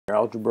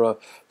Algebra.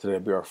 Today will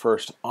be our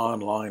first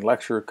online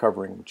lecture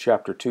covering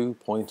Chapter 2,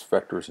 Points,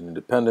 Vectors, and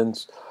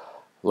Independence.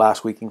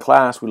 Last week in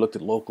class we looked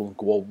at local and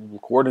global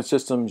coordinate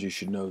systems. You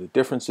should know the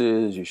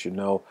differences, you should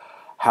know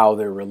how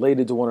they're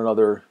related to one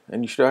another,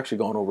 and you should actually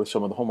go over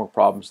some of the homework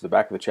problems at the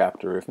back of the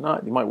chapter. If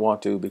not, you might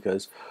want to,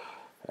 because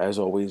as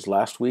always,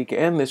 last week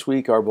and this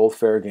week are both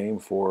fair game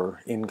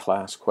for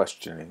in-class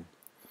questioning.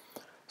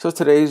 So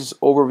today's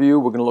overview,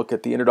 we're going to look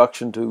at the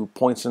introduction to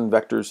points and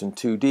vectors in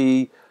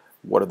 2D.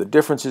 What are the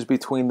differences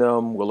between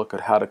them? We'll look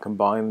at how to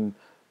combine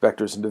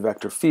vectors into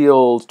vector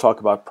fields, talk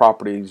about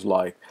properties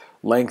like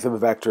length of a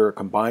vector,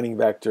 combining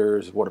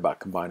vectors, what about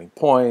combining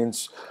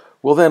points.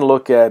 We'll then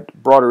look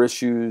at broader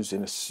issues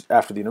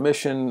after the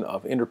intermission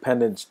of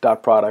independence,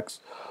 dot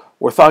products,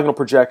 orthogonal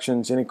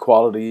projections,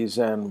 inequalities,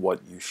 and what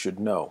you should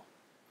know.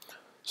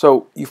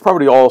 So you've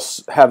probably all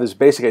have this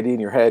basic idea in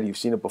your head, you've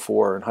seen it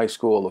before in high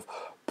school, of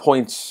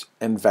points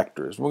and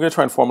vectors. We're going to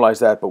try and formalize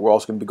that, but we're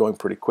also going to be going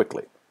pretty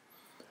quickly.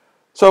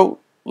 So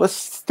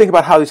let's think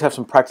about how these have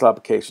some practical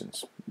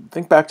applications.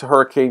 Think back to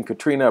Hurricane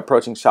Katrina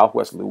approaching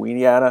southwest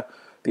Louisiana.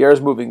 The air is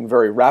moving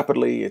very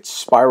rapidly, it's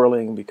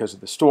spiraling because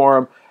of the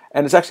storm,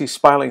 and it's actually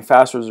spiraling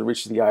faster as it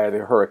reaches the eye of the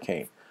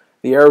hurricane.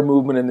 The air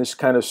movement in this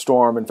kind of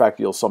storm, in fact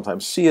you'll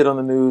sometimes see it on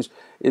the news,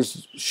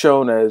 is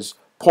shown as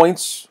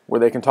points where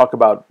they can talk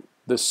about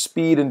the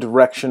speed and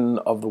direction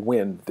of the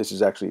wind. This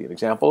is actually an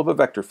example of a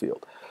vector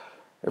field.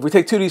 If we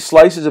take 2D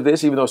slices of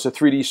this, even though it's a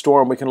 3D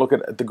storm, we can look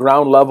at the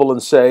ground level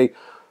and say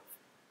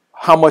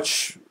how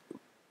much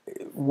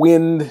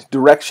wind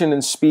direction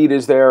and speed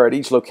is there at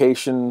each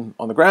location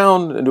on the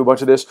ground and do a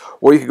bunch of this,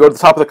 or you could go to the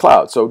top of the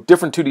cloud. So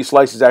different 2D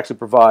slices actually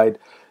provide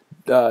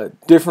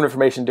different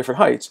information, different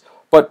heights,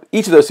 but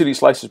each of those 2D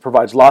slices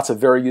provides lots of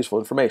very useful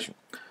information.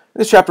 In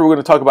this chapter, we're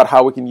going to talk about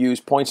how we can use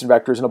points and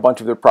vectors and a bunch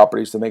of their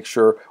properties to make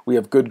sure we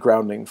have good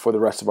grounding for the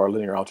rest of our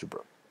linear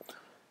algebra.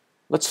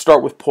 Let's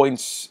start with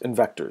points and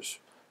vectors.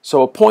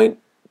 So a point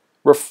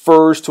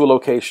refers to a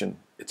location.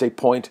 It's a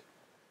point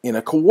in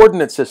a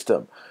coordinate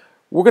system.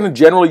 We're going to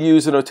generally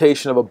use the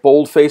notation of a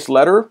bold-faced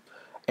letter,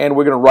 and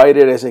we're going to write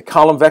it as a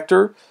column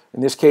vector,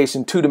 in this case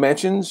in 2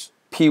 dimensions,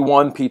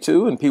 P1,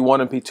 P2, and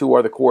P1 and P2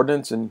 are the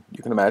coordinates, and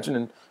you can imagine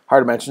in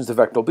higher dimensions the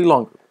vector will be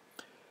longer.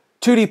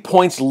 2D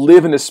points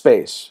live in a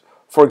space.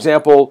 For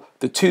example,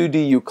 the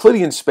 2D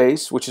Euclidean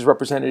space, which is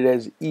represented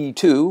as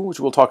E2, which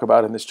we'll talk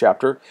about in this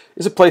chapter,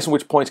 is a place in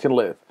which points can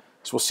live.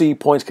 So we'll see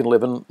points can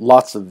live in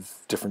lots of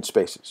different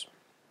spaces.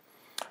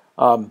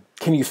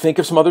 Can you think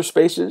of some other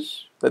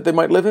spaces that they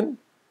might live in?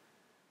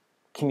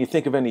 Can you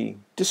think of any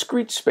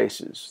discrete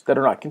spaces that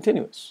are not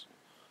continuous?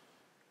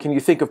 Can you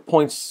think of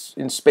points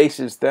in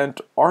spaces that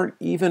aren't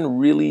even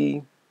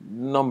really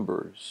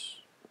numbers?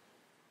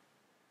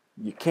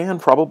 You can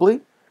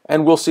probably,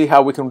 and we'll see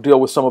how we can deal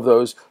with some of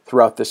those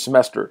throughout this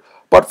semester.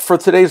 But for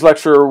today's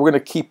lecture, we're going to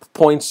keep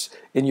points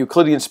in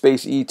Euclidean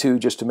space E2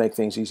 just to make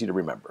things easy to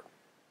remember.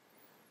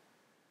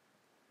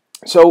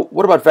 So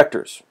what about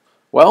vectors?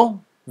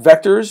 Well,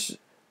 vectors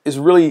is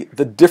really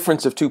the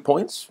difference of 2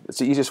 points. It's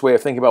the easiest way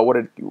of thinking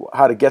about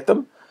how to get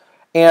them.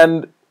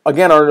 And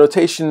again, our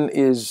notation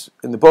is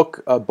in the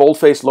book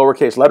bold-faced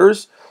lowercase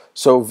letters.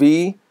 So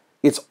V,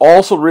 it's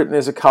also written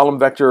as a column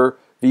vector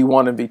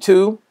V1 and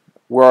V2,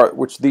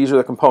 which these are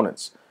the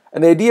components.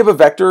 And the idea of a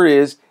vector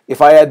is if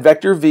I add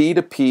vector V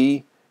to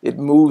P, it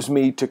moves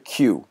me to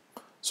Q.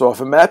 So if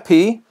I'm at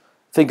P,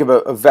 think of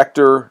a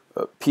vector,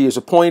 P as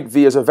a point,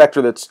 V as a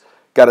vector that's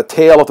got a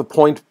tail at the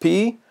point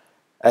P,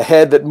 a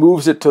head that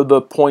moves it to the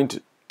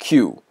point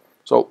Q.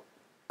 So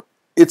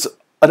it's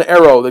an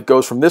arrow that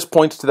goes from this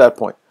point to that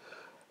point.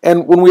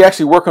 And when we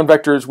actually work on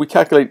vectors, we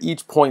calculate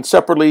each point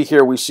separately.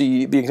 Here we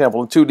see the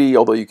example in 2D,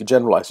 although you could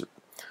generalize it.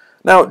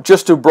 Now,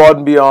 just to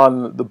broaden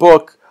beyond the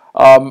book,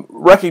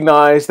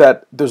 recognize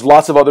that there's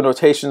lots of other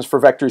notations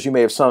for vectors. You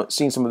may have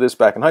seen some of this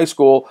back in high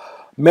school.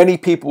 Many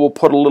people will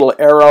put a little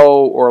arrow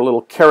or a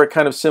little caret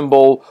kind of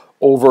symbol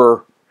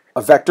over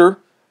a vector.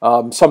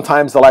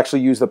 Sometimes they'll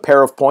actually use the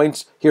pair of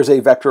points. Here's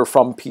a vector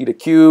from P to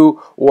Q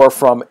or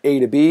from A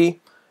to B.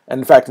 And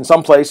in fact, in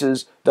some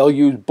places, they'll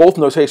use both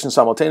notations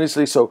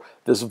simultaneously. So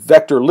this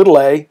vector little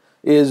a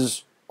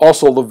is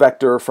also the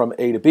vector from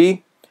A to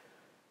B.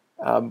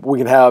 We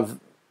can have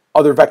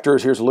other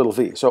vectors. Here's a little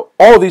v. So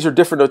all of these are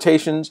different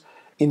notations.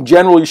 In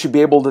general, you should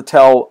be able to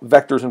tell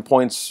vectors and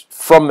points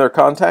from their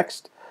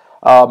context.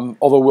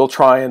 Although we'll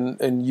try and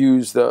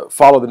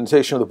follow the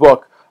notation of the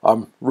book.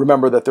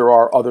 Remember that there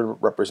are other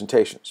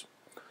representations.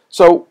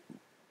 So,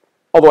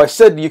 although I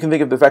said you can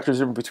think of the vectors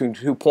different between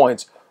 2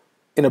 points,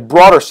 in a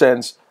broader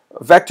sense,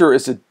 a vector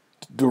is a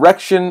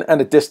direction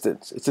and a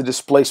distance. It's a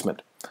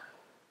displacement.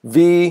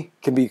 V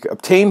can be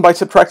obtained by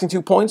subtracting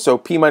 2 points, so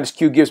P minus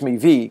Q gives me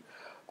V.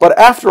 But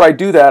after I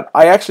do that,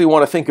 I actually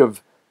want to think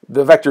of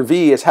the vector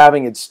V as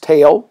having its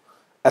tail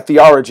at the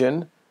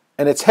origin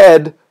and its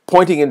head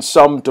pointing in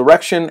some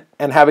direction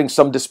and having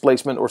some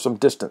displacement or some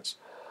distance.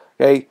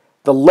 Okay?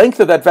 The length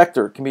of that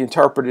vector can be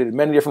interpreted in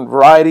many different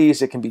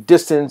varieties. It can be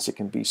distance, it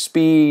can be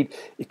speed,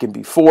 it can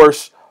be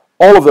force.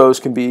 All of those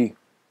can be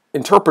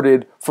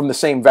interpreted from the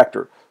same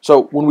vector.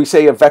 So when we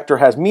say a vector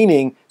has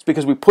meaning, It's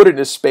because we put it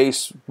in a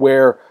space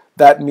where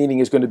that meaning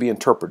is going to be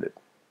interpreted.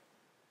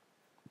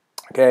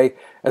 Okay,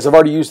 as I've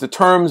already used the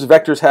terms,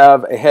 vectors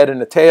have a head and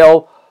a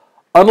tail.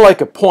 Unlike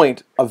a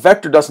point, a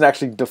vector doesn't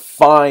actually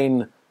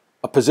define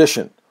a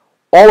position.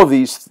 All of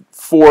these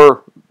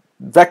four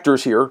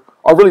vectors here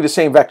are really the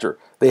same vector.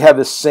 They have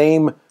the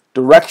same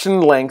direction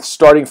and length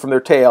starting from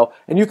their tail,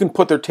 and you can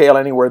put their tail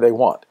anywhere they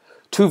want.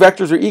 Two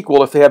vectors are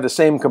equal if they have the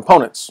same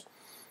components.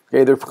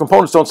 Okay, their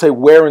components don't say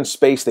where in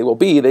space they will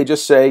be. They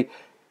just say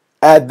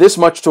add this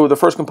much to the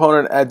first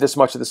component, add this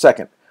much to the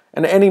second.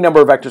 And any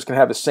number of vectors can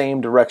have the same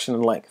direction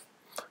and length.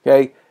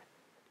 Okay,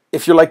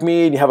 if you're like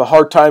me and you have a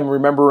hard time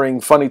remembering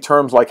funny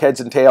terms like heads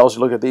and tails, you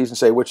look at these and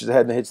say which is the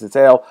head and which is the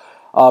tail.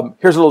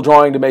 Here's a little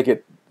drawing to make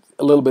it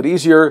a little bit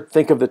easier.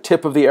 Think of the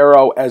tip of the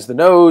arrow as the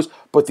nose,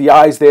 put the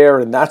eyes there,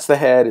 and that's the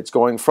head. It's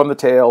going from the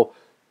tail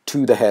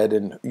to the head,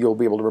 and you'll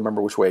be able to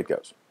remember which way it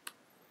goes.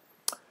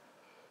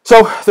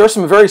 So there are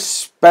some very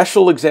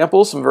special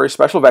examples, some very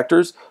special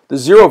vectors. The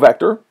zero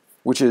vector,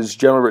 which is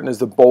generally written as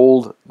the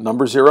bold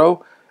number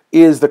 0,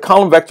 is the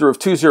column vector of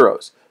two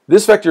zeros.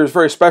 This vector is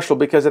very special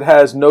because it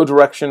has no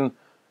direction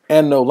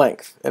and no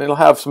length, and it'll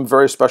have some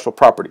very special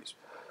properties.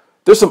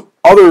 There's some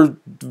other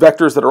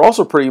vectors that are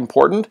also pretty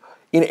important.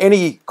 In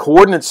any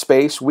coordinate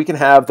space, we can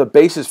have the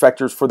basis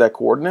vectors for that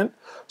coordinate.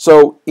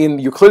 So in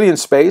Euclidean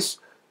space,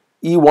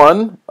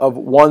 E1 of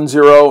 1,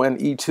 0 and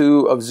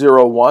E2 of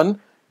 0,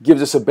 1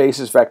 gives us a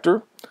basis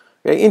vector.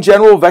 Okay, in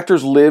general,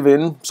 vectors live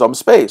in some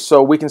space.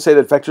 So we can say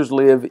that vectors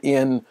live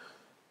in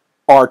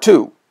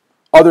R2.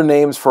 Other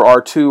names for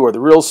R2 are the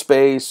real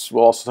space.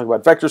 We'll also talk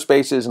about vector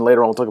spaces, and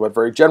later on we'll talk about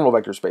very general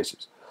vector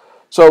spaces.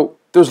 So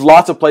there's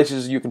lots of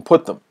places you can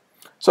put them.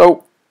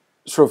 So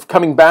sort of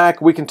coming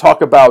back, we can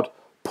talk about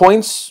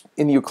points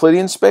in the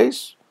Euclidean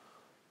space,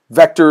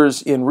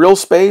 vectors in real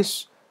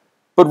space,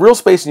 but real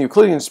space and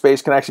Euclidean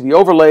space can actually be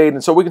overlaid,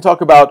 and so we can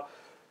talk about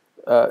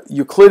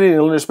Euclidean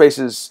and linear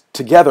spaces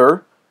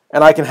together,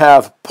 and I can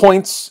have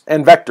points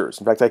and vectors.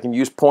 In fact, I can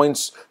use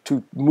points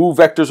to move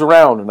vectors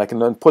around, and I can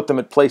then put them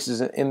at places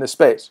in the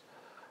space.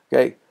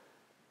 Okay,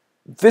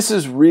 this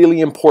is really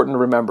important to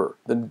remember.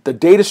 The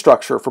data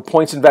structure for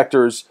points and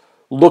vectors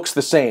looks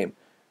the same.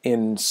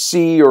 In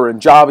C or in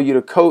Java,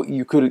 you could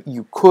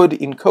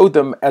encode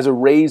them as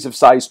arrays of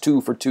size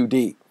 2 for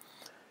 2D.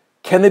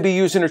 Can they be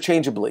used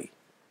interchangeably?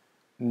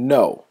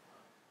 No.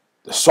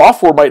 The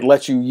software might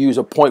let you use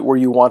a point where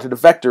you wanted a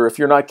vector if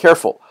you're not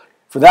careful.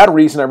 For that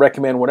reason, I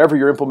recommend whenever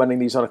you're implementing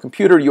these on a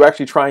computer, you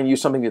actually try and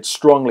use something that's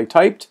strongly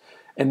typed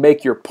and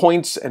make your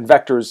points and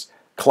vectors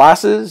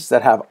classes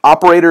that have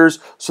operators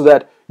so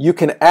that you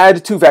can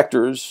add two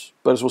vectors,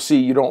 but as we'll see,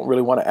 you don't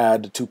really want to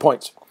add 2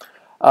 points.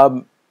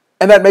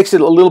 And that makes it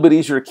a little bit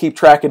easier to keep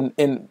track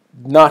and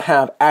not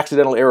have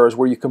accidental errors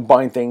where you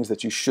combine things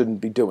that you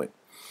shouldn't be doing.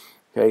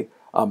 Okay,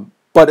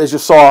 but as you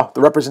saw, the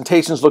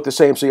representations look the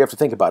same, so you have to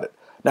think about it.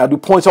 Now, do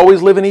points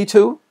always live in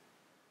E2?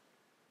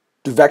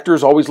 Do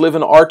vectors always live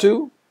in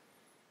R2?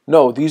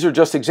 No, these are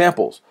just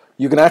examples.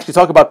 You can actually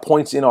talk about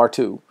points in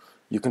R2.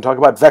 You can talk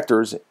about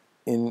vectors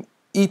in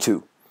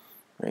E2,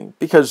 right?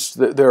 Because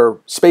they're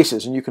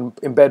spaces and you can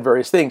embed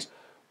various things.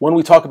 When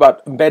we talk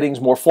about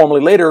embeddings more formally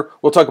later,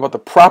 we'll talk about the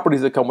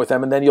properties that come with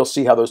them, and then you'll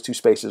see how those two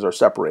spaces are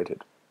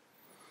separated.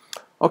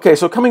 Okay,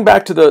 so coming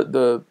back to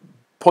the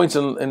points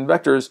and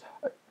vectors,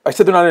 I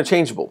said they're not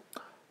interchangeable.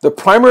 The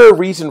primary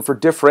reason for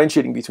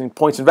differentiating between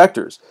points and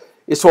vectors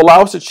is to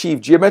allow us to achieve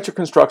geometric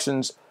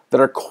constructions that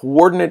are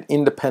coordinate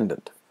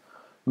independent.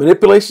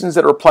 Manipulations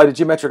that are applied to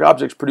geometric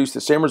objects produce the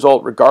same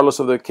result regardless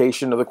of the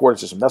location of the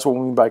coordinate system. That's what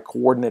we mean by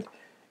coordinate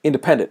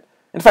independent.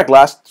 In fact,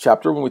 last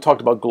chapter when we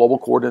talked about global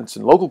coordinates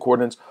and local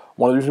coordinates,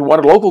 one of the reasons we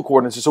wanted local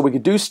coordinates is so we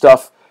could do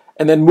stuff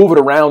and then move it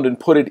around and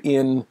put it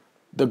in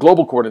the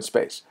global coordinate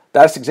space.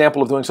 That's an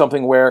example of doing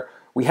something where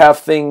we have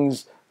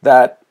things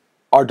that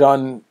are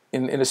done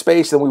in a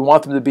space and we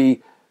want them to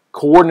be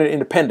coordinate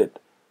independent.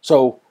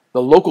 So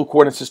the local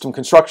coordinate system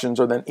constructions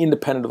are then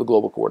independent of the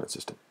global coordinate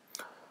system.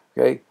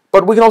 Okay?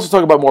 But we can also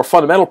talk about more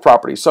fundamental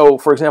properties. So,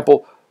 for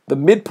example, the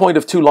midpoint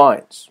of two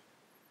lines.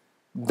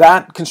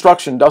 That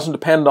construction doesn't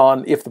depend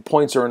on if the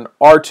points are in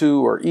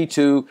R2 or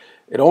E2.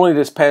 It only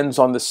depends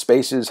on the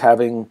spaces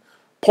having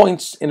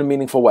points in a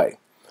meaningful way.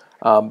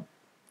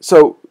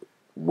 So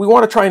we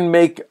want to try and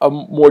make a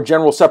more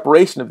general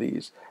separation of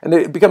these. And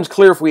it becomes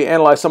clear if we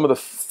analyze some of the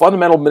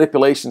fundamental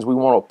manipulations we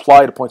want to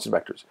apply to points and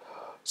vectors.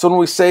 So when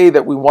we say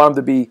that we want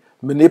them to be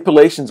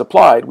manipulations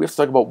applied, we have to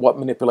talk about what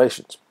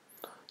manipulations.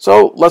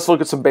 So let's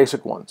look at some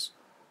basic ones.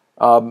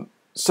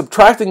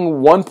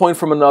 Subtracting one point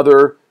from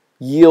another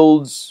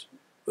yields,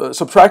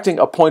 subtracting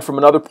a point from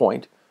another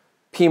point,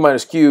 p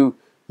minus q,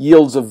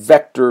 yields a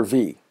vector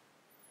v.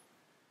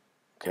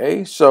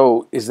 Okay,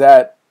 so is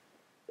that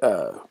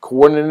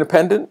coordinate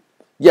independent?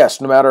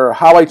 Yes, no matter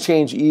how I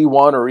change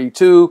E1 or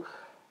E2,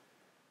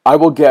 I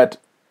will get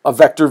a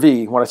vector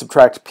v when I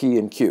subtract p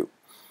and q.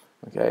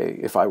 Okay,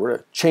 if I were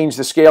to change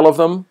the scale of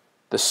them,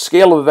 the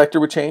scale of the vector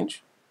would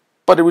change,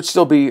 but it would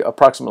still be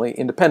approximately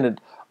independent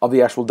of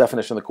the actual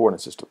definition of the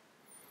coordinate system.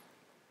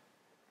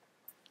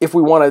 if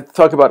we want to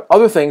talk about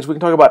other things, we can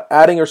talk about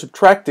adding or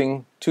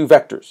subtracting two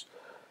vectors.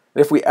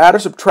 And if we add or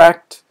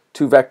subtract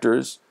two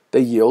vectors,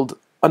 they yield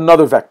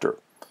another vector.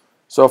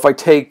 So if I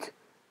take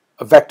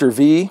a vector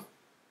v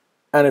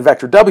and a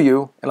vector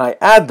w and I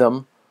add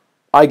them,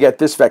 I get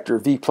this vector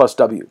v plus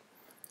w.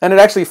 And it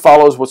actually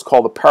follows what's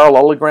called the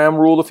parallelogram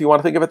rule, if you want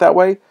to think of it that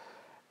way.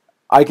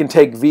 I can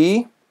take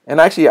v, and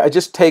actually I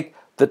just take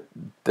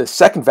the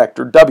second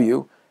vector,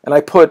 w, and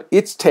I put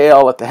its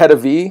tail at the head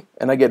of v,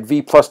 and I get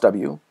v plus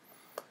w.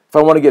 If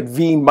I want to get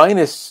v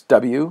minus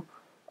w,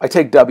 I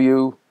take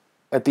w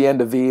at the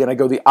end of v, and I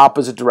go the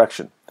opposite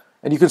direction.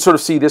 And you can sort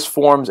of see this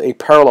forms a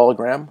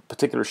parallelogram,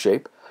 particular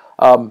shape,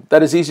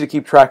 that is easy to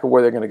keep track of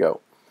where they're going to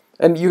go.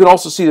 And you can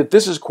also see that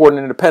this is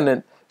coordinate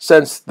independent,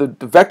 since the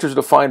vectors are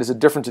defined as a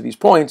difference at these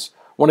points.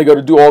 When I go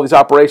to do all these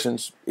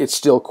operations, it's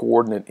still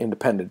coordinate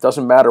independent. It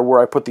doesn't matter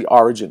where I put the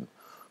origin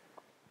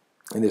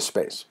in this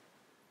space.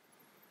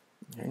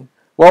 Okay.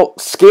 Well,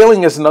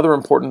 scaling is another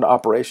important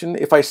operation.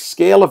 If I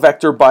scale a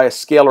vector by a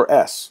scalar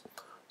s,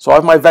 so I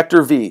have my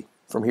vector v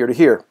from here to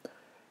here.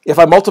 If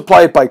I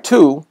multiply it by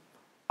 2,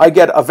 I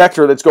get a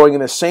vector that's going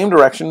in the same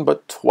direction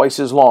but twice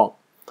as long.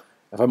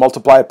 If I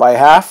multiply it by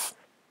half,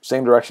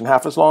 same direction,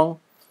 half as long.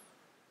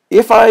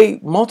 If I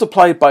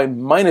multiply it by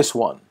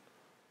 -1,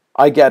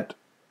 I get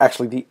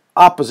actually the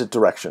opposite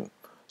direction.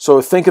 So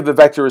think of the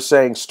vector as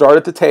saying start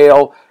at the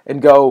tail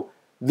and go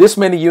this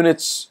many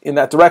units in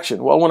that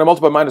direction. Well, when I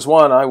multiply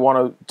 -1, I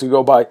want to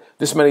go by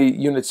this many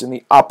units in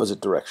the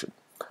opposite direction.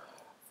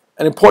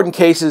 An important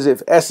case is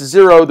if S is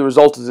 0, the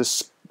result is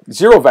this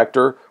 0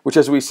 vector, which,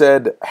 as we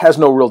said, has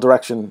no real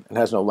direction and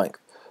has no length.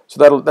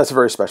 So that's a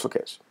very special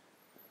case.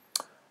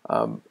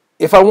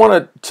 If I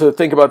wanted to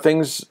think about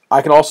things,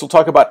 I can also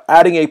talk about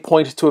adding a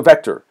point to a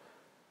vector.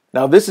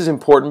 Now, this is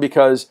important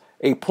because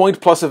a point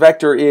plus a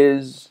vector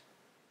is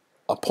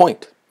a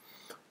point,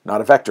 not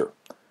a vector.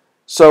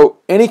 So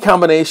any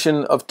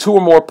combination of two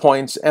or more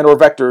points and or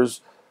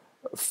vectors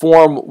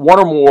form one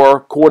or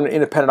more coordinate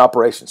independent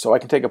operations. So I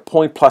can take a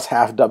point plus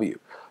half w.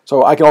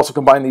 So I can also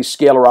combine these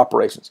scalar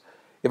operations.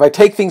 If I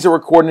take things that were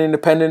coordinate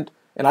independent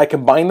and I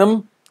combine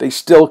them, they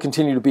still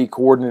continue to be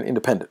coordinate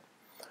independent.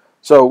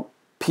 So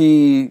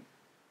p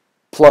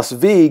plus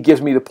v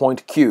gives me the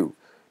point q.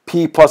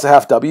 P plus a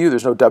half w,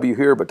 there's no w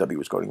here, but w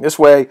is going this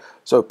way.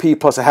 So p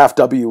plus a half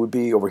w would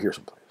be over here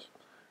someplace.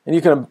 And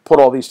you can put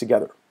all these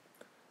together.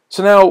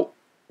 So now,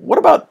 what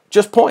about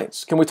just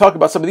points? Can we talk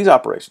about some of these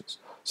operations?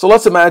 So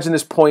let's imagine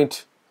this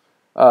point,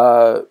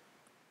 and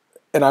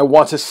I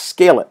want to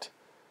scale it.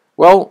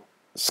 Well,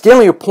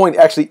 scaling a point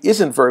actually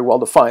isn't very well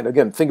defined.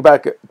 Again, think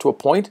back to a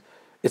point.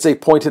 It's a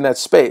point in that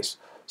space.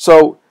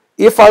 So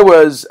if I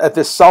was at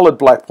this solid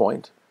black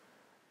point,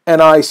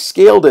 and I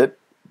scaled it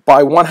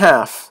by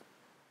 1/2,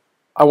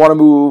 I want to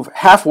move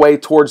halfway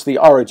towards the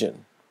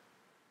origin.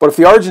 But if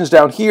the origin is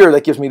down here,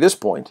 that gives me this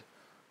point.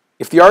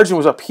 If the origin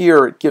was up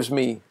here, it gives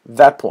me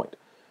that point.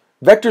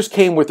 Vectors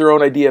came with their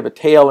own idea of a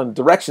tail and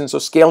direction, so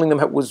scaling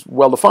them was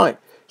well defined.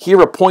 Here,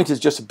 a point is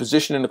just a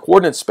position in the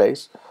coordinate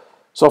space.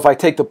 So if I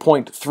take the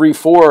point 3,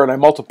 4, and I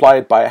multiply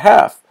it by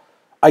 1/2,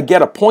 I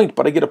get a point,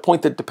 but I get a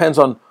point that depends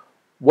on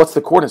what's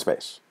the coordinate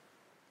space.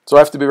 So I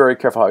have to be very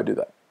careful how I do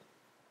that.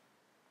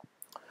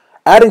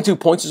 Adding 2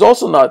 points is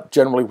also not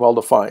generally well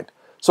defined.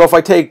 So if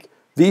I take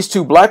these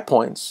 2 black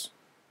points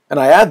and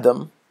I add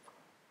them,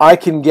 I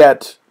can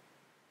get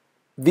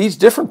these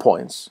different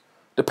points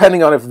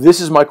depending on if this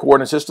is my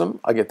coordinate system,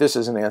 I get this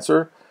as an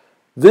answer.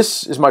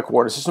 This is my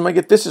coordinate system, I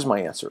get this as my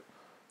answer.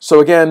 So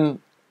again,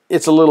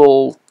 it's a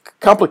little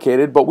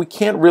complicated, but we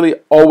can't really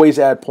always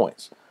add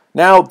points.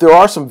 Now, there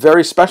are some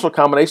very special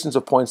combinations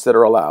of points that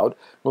are allowed.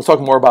 We'll talk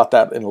more about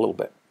that in a little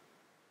bit.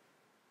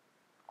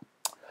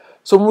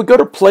 So when we go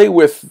to play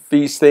with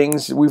these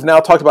things, we've now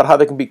talked about how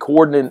they can be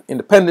coordinate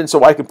independent,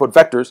 so I can put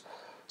vectors.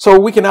 So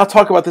we can now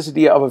talk about this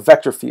idea of a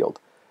vector field.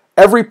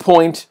 Every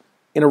point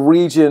in a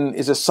region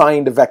is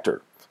assigned a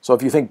vector. So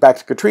if you think back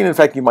to Katrina, in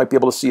fact, you might be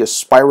able to see a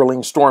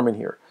spiraling storm in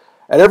here.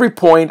 At every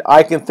point,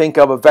 I can think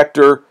of a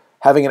vector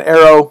having an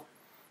arrow,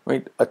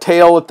 right? A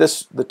tail at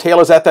this, the tail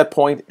is at that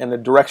point, and the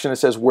direction it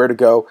says where to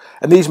go.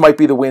 And these might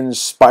be the winds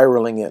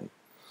spiraling in.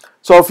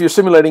 So if you're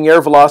simulating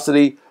air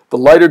velocity, the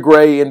lighter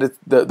gray into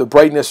the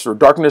brightness or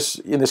darkness,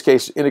 in this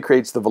case,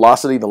 indicates the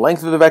velocity, the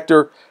length of the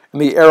vector,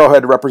 and the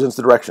arrowhead represents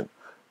the direction.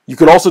 You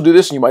could also do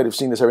this, and you might have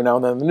seen this every now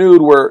and then in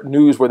the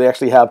news where they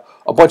actually have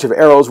a bunch of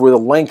arrows where the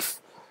length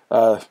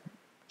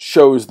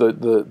shows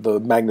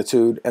the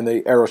magnitude and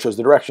the arrow shows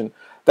the direction.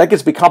 That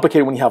gets to be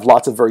complicated when you have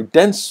lots of very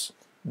dense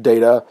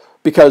data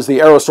because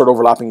the arrows start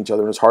overlapping each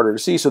other and it's harder to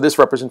see. So this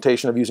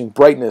representation of using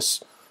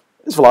brightness,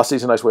 this velocity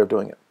is a nice way of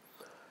doing it.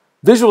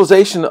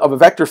 Visualization of a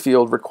vector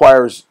field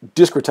requires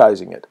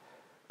discretizing it.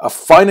 A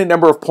finite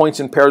number of points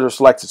in pairs are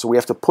selected, so we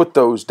have to put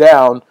those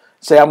down,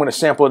 say I'm going to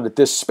sample it at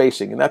this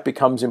spacing, and that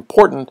becomes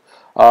important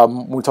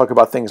when we talk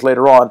about things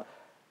later on.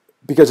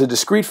 Because a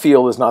discrete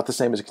field is not the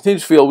same as a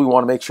continuous field, we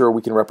want to make sure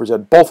we can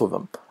represent both of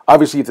them.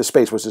 Obviously, if the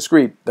space was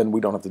discrete, then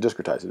we don't have to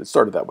discretize it. It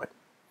started that way.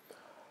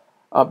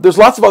 There's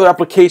lots of other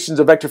applications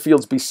of vector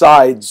fields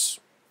besides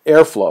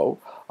airflow.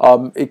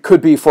 It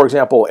could be, for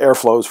example,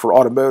 airflows for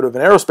automotive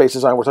and aerospace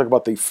design. We're talking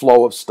about the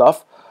flow of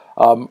stuff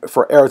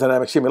for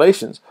aerodynamic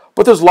simulations.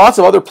 But there's lots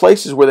of other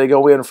places where they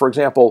go in, for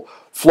example,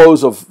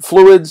 flows of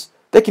fluids.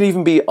 They can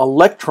even be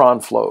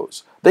electron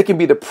flows. They can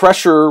be the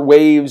pressure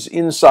waves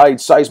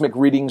inside seismic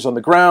readings on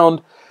the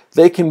ground.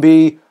 They can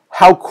be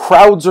how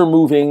crowds are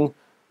moving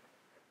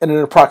in an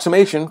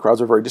approximation.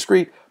 Crowds are very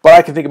discrete, but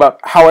I can think about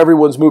how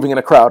everyone's moving in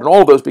a crowd, and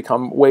all of those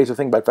become ways of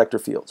thinking about vector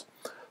fields.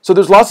 So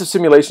there's lots of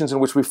simulations in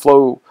which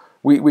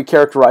we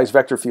characterize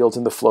vector fields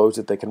in the flows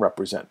that they can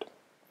represent.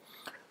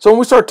 So when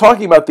we start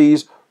talking about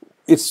these,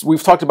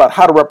 we've talked about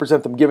how to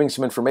represent them, giving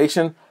some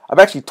information. I've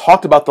actually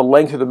talked about the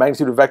length of the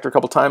magnitude of a vector a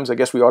couple times. I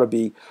guess we ought to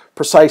be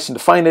precise and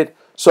define it.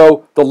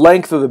 So the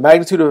length of the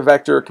magnitude of a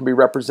vector can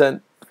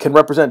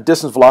represent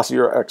distance, velocity,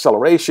 or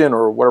acceleration,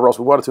 or whatever else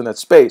we want it to in that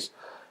space.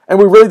 And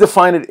we really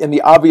define it in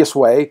the obvious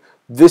way.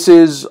 This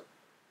is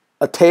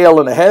a tail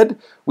and a head.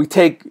 We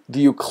take the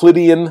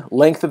Euclidean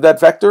length of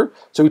that vector.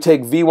 So we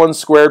take v1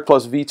 squared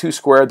plus v2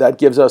 squared. That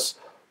gives us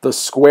the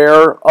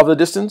square of the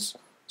distance.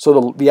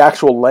 So the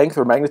actual length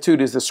or magnitude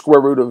is the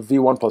square root of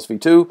v1 plus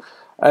v2.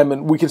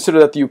 And we consider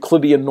that the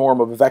Euclidean norm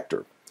of a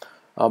vector.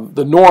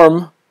 The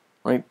norm,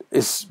 right,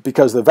 is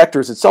because the vector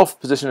is itself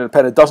position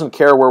independent. It doesn't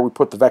care where we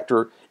put the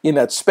vector in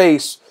that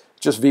space,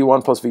 just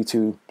v1 plus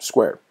v2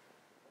 squared.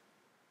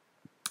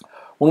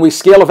 When we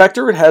scale a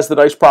vector, it has the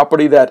nice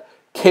property that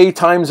k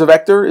times a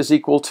vector is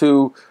equal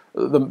to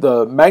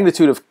the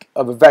magnitude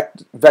of a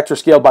vector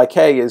scaled by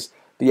k is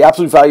the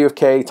absolute value of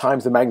k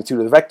times the magnitude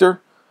of the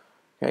vector.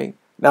 Okay.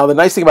 Now the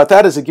nice thing about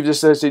that is it gives us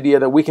this idea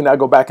that we can now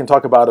go back and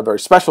talk about a very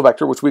special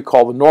vector, which we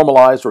call the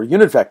normalized or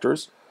unit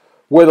vectors,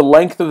 where the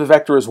length of the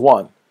vector is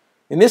 1.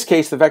 In this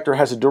case, the vector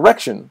has a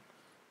direction,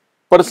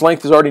 but its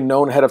length is already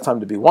known ahead of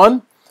time to be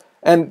 1.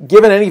 And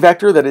given any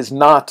vector that is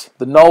not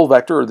the null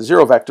vector or the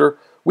zero vector,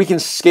 we can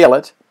scale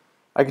it.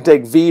 I can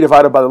take v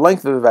divided by the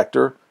length of the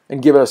vector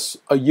and give us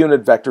a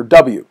unit vector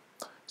w.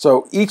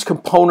 So each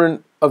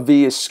component of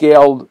v is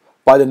scaled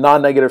by the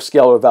non-negative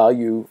scalar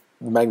value,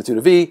 the magnitude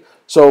of v.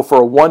 So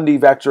for a 1D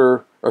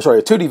vector, or sorry,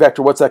 a 2D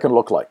vector, what's that going to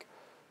look like?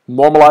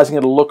 Normalizing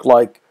it will look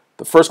like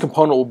the first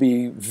component will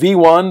be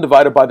v1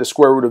 divided by the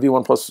square root of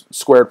v1 plus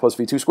squared plus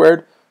v2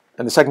 squared,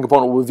 and the second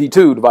component will be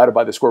v2 divided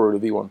by the square root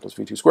of v1 plus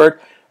v2 squared.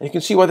 And you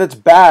can see why that's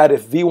bad.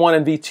 If v1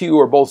 and v2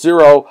 are both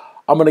 0,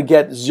 I'm going to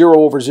get 0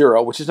 over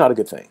 0, which is not a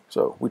good thing.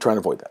 So we try and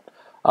avoid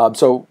that.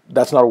 So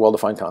that's not a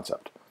well-defined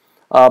concept.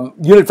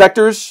 Unit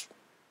vectors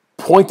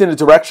point in a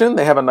direction.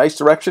 They have a nice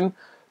direction.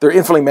 There are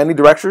infinitely many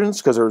directions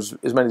because there's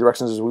as many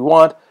directions as we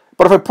want.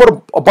 But if I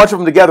put a bunch of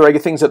them together, I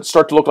get things that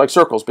start to look like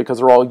circles because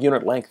they're all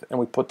unit length, and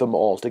we put them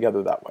all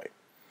together that way.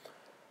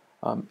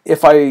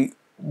 If I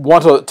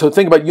want to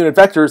think about unit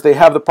vectors, they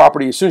have the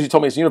property, as soon as you tell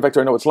me it's a unit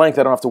vector, I know its length,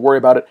 I don't have to worry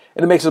about it,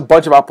 and it makes a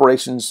bunch of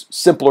operations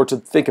simpler to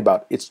think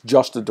about. It's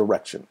just a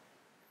direction.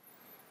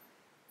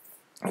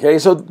 Okay,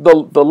 so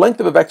the length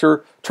of a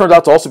vector turns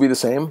out to also be the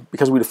same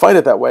because we define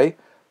it that way.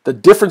 The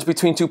difference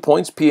between 2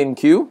 points, P and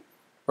Q,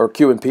 or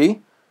Q and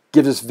P,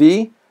 gives us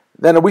V.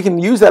 Then we can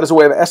use that as a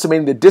way of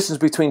estimating the distance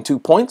between 2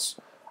 points.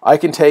 I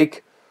can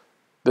take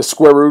the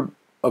square root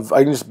of,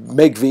 I can just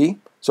make V.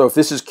 So if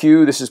this is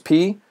Q, this is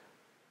P.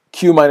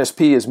 Q minus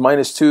P is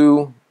minus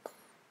 2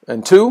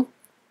 and 2.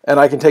 And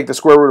I can take the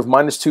square root of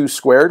minus 2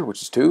 squared,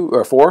 which is 2,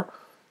 or 4.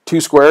 2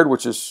 squared,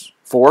 which is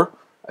 4.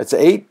 It's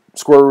 8.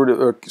 Square root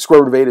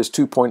of 8 is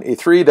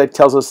 2.83. That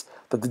tells us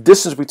that the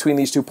distance between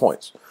these 2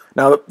 points.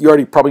 Now, you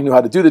already probably knew how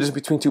to do the distance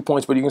between 2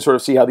 points, but you can sort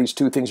of see how these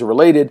two things are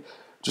related.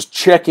 Just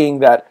checking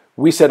that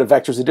we said a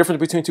vector is the difference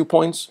between 2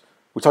 points.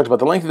 We talked about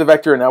the length of the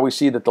vector, and now we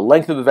see that the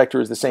length of the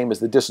vector is the same as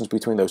the distance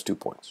between those 2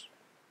 points.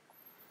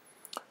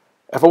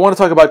 If I want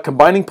to talk about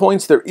combining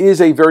points, there is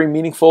a very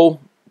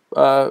meaningful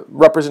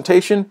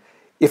representation.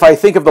 If I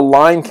think of the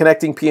line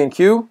connecting P and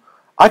Q,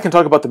 I can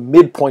talk about the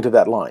midpoint of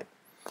that line.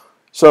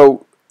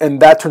 So, and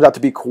that turns out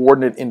to be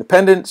coordinate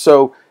independent.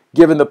 So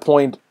given the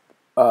point,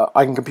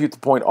 I can compute the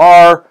point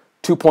R,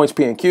 2 points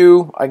P and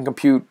Q. I can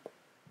compute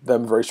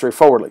them very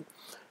straightforwardly.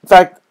 In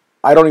fact,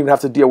 I don't even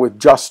have to deal with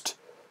just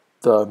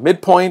the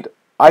midpoint.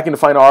 I can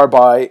define R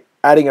by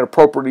adding an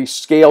appropriately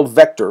scaled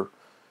vector.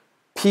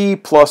 P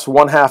plus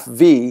 1/2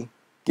 V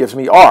gives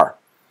me R.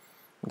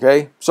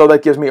 Okay, so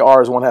that gives me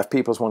R as 1/2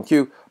 P plus 1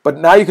 Q. But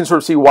now you can sort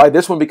of see why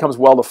this one becomes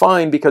well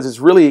defined, because it's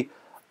really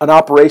an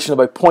operation of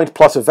a point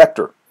plus a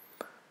vector.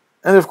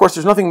 And of course,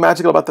 there's nothing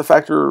magical about the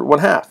factor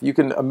 1/2. You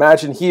can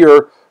imagine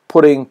here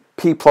putting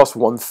P plus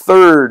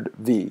 1/3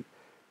 V,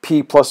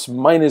 P plus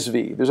minus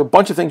V. There's a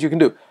bunch of things you can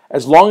do.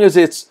 As long as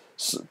it's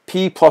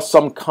P plus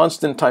some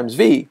constant times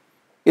V,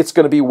 it's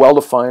going to be well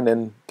defined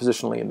and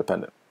positionally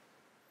independent.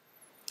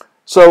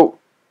 So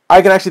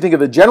I can actually think of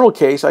the general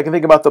case. I can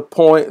think about the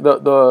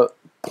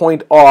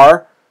point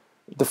R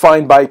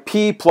defined by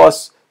P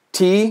plus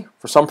T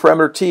for some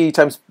parameter T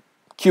times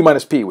Q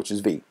minus P, which is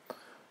V.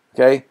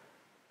 Okay?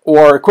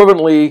 Or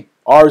equivalently,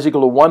 R is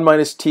equal to 1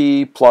 minus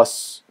T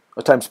plus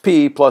times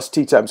P plus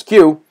T times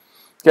Q.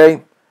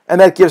 Okay?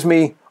 And that gives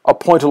me a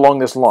point along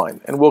this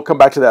line. And we'll come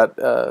back to that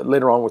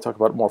later on. We'll talk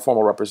about more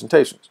formal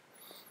representations.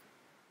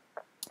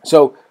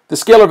 So the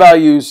scalar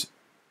values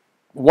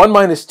 1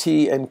 minus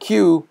t and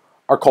q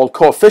are called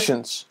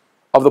coefficients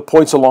of the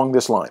points along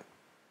this line.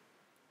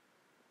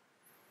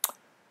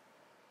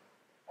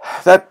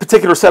 That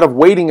particular set of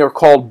weighting are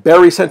called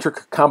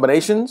barycentric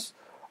combinations,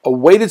 a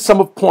weighted sum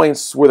of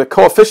points where the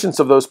coefficients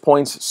of those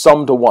points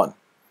sum to 1.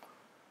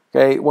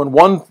 Okay,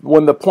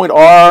 when the point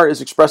r is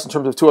expressed in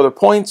terms of two other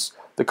points,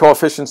 the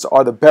coefficients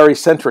are the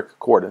barycentric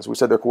coordinates. We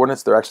said they're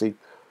coordinates, they're actually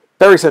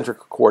barycentric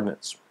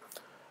coordinates.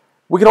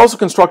 We can also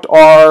construct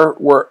r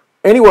where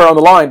anywhere on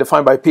the line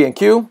defined by p and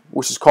q,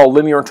 which is called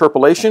linear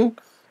interpolation.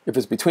 If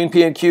it's between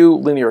p and q,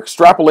 linear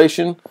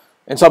extrapolation,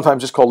 and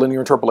sometimes just called linear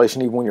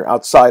interpolation even when you're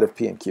outside of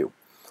p and q.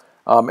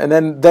 And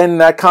then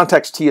that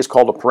context t is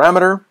called a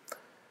parameter.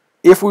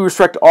 If we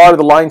restrict r to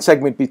the line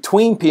segment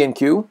between p and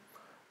q,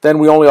 then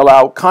we only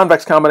allow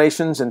convex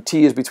combinations, and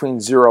t is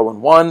between 0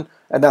 and 1,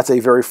 and that's a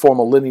very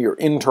formal linear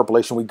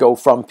interpolation. We go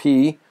from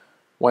p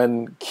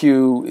when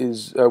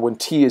when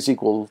t is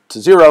equal to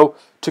 0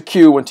 to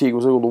q when t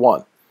equals equal to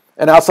 1.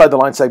 And outside the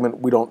line segment,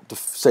 we don't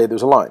say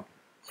there's a line.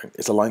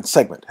 It's a line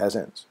segment, has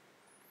ends.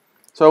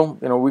 So,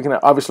 we can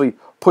obviously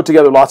put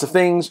together lots of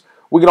things.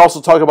 We can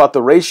also talk about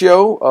the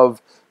ratio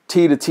of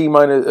t to t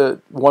minus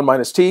 1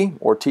 minus t,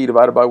 or t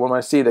divided by 1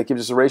 minus t. That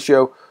gives us a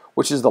ratio,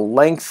 which is the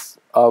length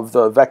of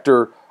the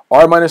vector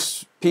r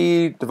minus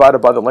p divided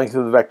by the length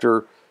of the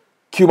vector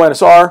q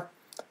minus r.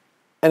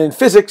 And in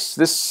physics,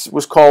 this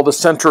was called the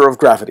center of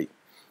gravity.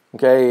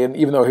 Okay, and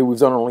even though we've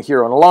done it only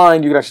here on a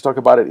line, you can actually talk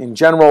about it in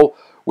general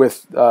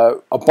with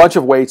a bunch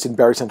of weights in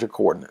barycentric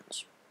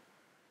coordinates.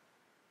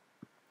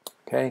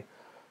 Okay,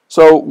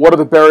 so what are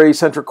the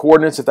barycentric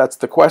coordinates, if that's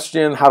the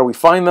question? How do we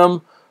find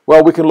them?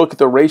 Well, we can look at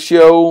the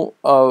ratio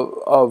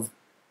of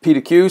p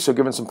to q, so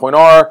given some point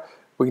r,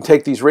 we can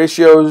take these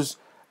ratios,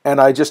 and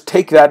I just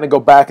take that and I go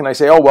back and I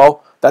say, oh,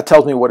 well, that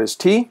tells me what is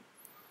t,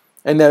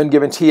 and then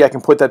given t, I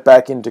can put that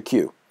back into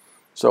q.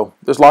 So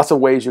there's lots of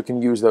ways you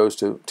can use those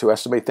to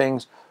estimate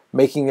things.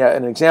 Making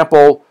an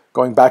example,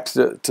 going back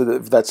to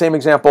that same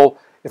example,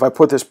 if I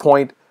put this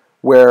point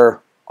where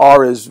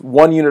r is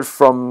 1 unit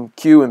from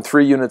q and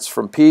 3 units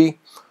from p,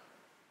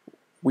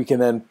 we can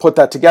then put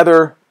that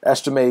together,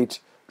 estimate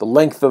the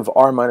length of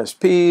r minus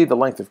p, the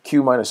length of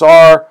q minus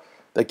r.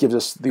 That gives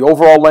us the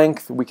overall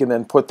length. We can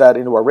then put that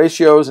into our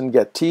ratios and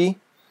get t,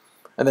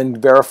 and then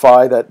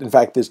verify that, in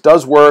fact, this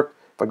does work.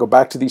 If I go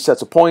back to these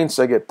sets of points,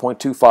 I get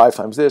 0.25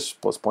 times this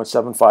plus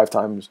 0.75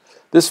 times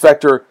this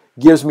vector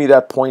gives me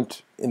that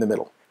point in the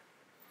middle.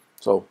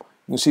 So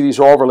you can see these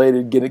are all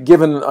related.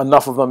 Given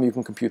enough of them, you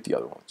can compute the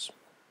other ones.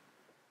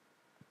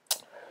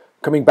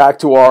 Coming back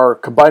to our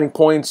combining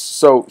points,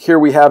 so here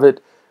we have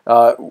it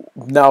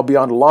now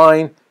beyond a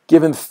line.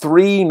 Given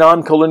 3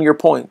 non-collinear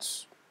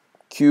points,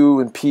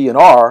 q and p and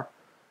r,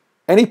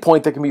 any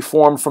point that can be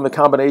formed from the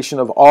combination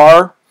of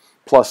r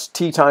plus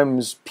t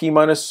times p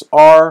minus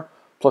r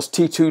plus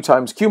t2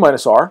 times q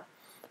minus r.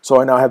 So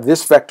I now have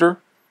this vector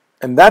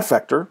and that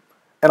vector,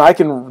 and I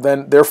can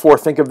then therefore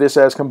think of this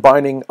as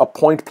combining a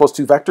point plus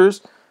 2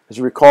 vectors. As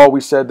you recall, we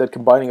said that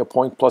combining a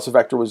point plus a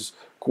vector was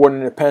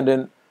coordinate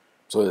independent,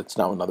 so it's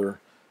now another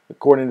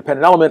coordinate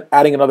independent element.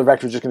 Adding another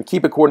vector is just going to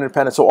keep it coordinate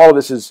independent. So all of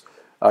this is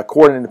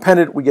coordinate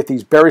independent. We get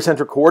these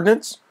barycentric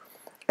coordinates.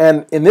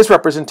 And in this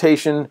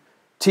representation,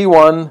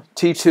 T1,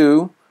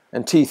 T2,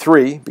 and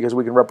T3, because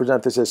we can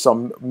represent this as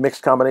some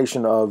mixed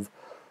combination of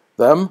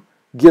them,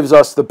 gives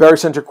us the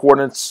barycentric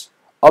coordinates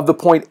of the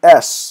point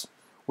S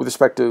with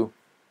respect to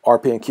R,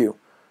 P, and Q.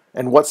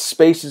 And what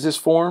space does this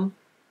form?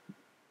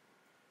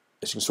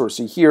 As you can sort of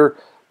see here,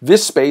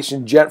 this space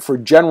for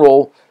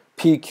general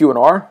P, Q, and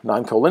R,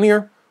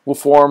 non-collinear, will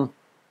form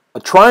a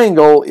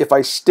triangle if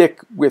I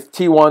stick with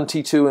T1,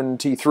 T2, and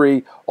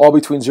T3 all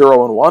between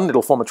 0 and 1.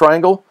 It'll form a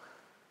triangle.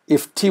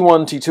 If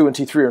T1, T2, and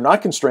T3 are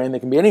not constrained, they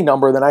can be any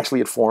number, then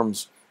actually it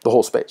forms the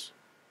whole space.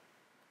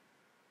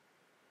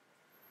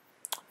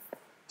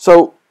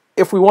 So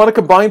if we want to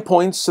combine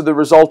points so the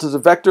result is a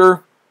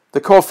vector, the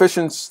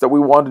coefficients that we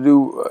want to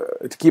do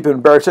to keep it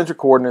in barycentric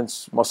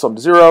coordinates must sum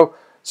to 0.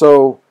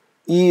 So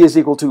E is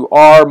equal to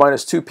R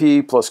minus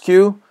 2P plus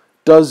Q.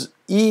 Does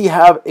E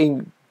have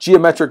a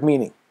geometric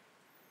meaning?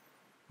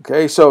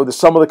 Okay, so the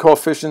sum of the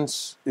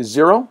coefficients is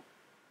 0.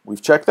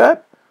 We've checked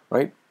that,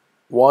 right?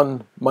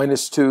 1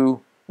 minus 2,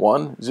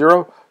 1,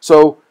 0.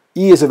 So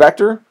E is a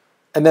vector,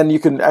 and then you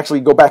can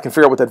actually go back and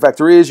figure out what that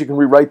vector is. You can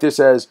rewrite this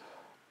as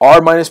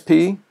R minus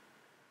P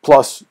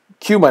plus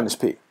Q minus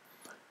P.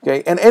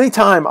 Okay, and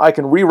anytime I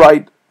can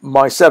rewrite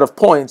my set of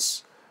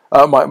points,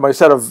 my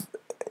set of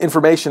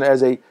information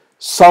as a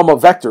sum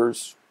of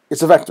vectors,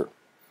 it's a vector.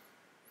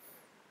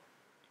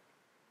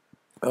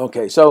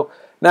 Okay, so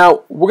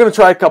now we're going to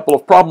try a couple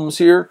of problems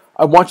here.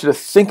 I want you to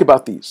think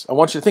about these. I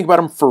want you to think about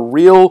them for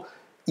real.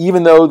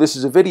 Even though this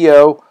is a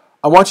video,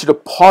 I want you to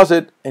pause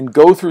it and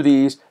go through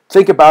these,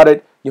 think about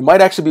it. You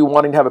might actually be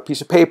wanting to have a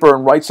piece of paper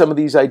and write some of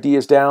these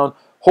ideas down.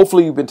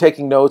 Hopefully you've been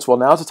taking notes. Well,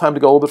 now's the time to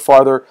go a little bit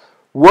farther.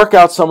 Work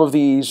out some of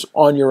these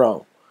on your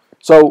own.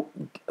 So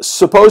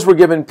suppose we're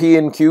given P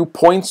and Q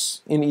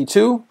points in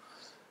E2,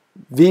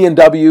 V and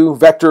W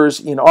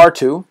vectors in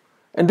R2,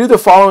 And do the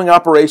following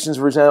operations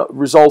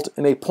result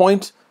in a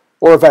point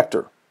or a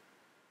vector?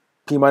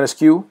 P minus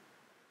Q,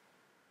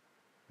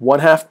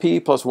 1/2 P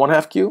plus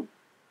 1/2 Q,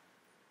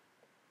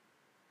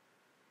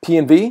 P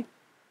and V,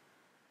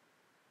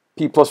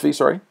 P plus V,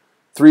 sorry,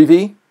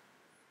 3V,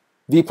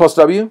 V plus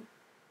W,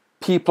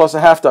 P plus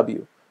 1/2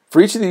 W.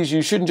 For each of these,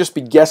 you shouldn't just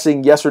be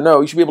guessing yes or no.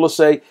 You should be able to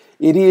say,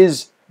 it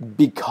is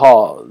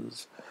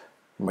because.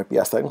 You might be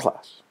asked that in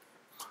class.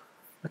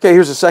 Okay,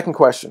 here's a second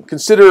question.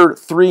 Consider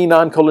 3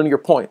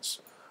 non-collinear points.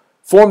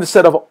 Form the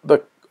set of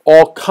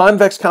all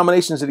convex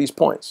combinations of these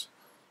points.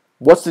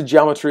 What's the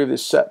geometry of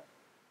this set?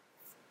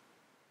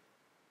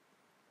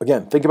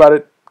 Again, think about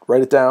it,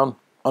 write it down,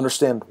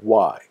 understand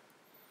why.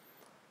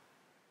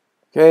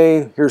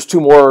 Okay, here's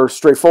 2 more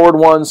straightforward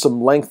ones,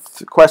 some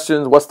length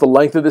questions. What's the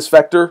length of this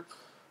vector?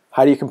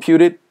 How do you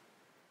compute it?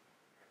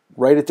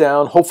 Write it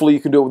down. Hopefully you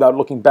can do it without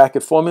looking back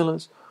at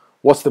formulas.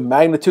 What's the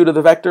magnitude of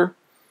the vector?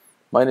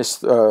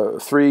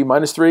 -3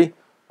 minus 3.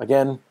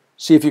 Again,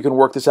 see if you can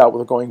work this out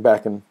without going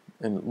back and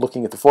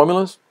looking at the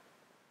formulas.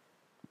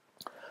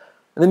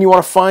 And then you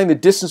want to find the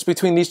distance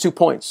between these 2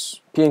 points,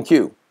 P and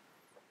Q.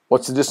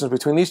 What's the distance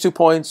between these 2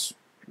 points?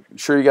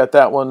 Sure you got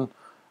that one.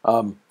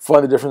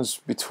 Find the difference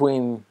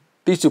between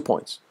these 2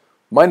 points,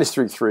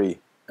 -3, 3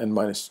 and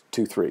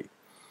 -2, 3.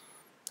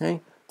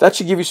 Okay? That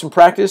should give you some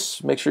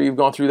practice. Make sure you've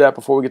gone through that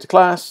before we get to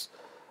class.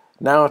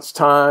 Now it's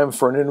time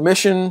for an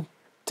intermission.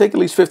 Take at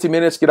least 50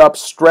 minutes, get up,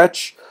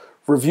 stretch,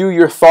 review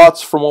your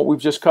thoughts from what we've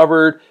just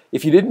covered.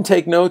 If you didn't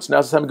take notes,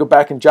 now's the time to go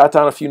back and jot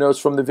down a few notes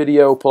from the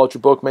video, pull out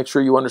your book, make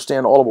sure you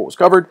understand all of what was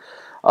covered.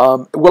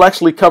 We'll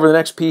actually cover the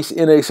next piece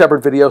in a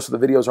separate video so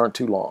the videos aren't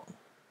too long.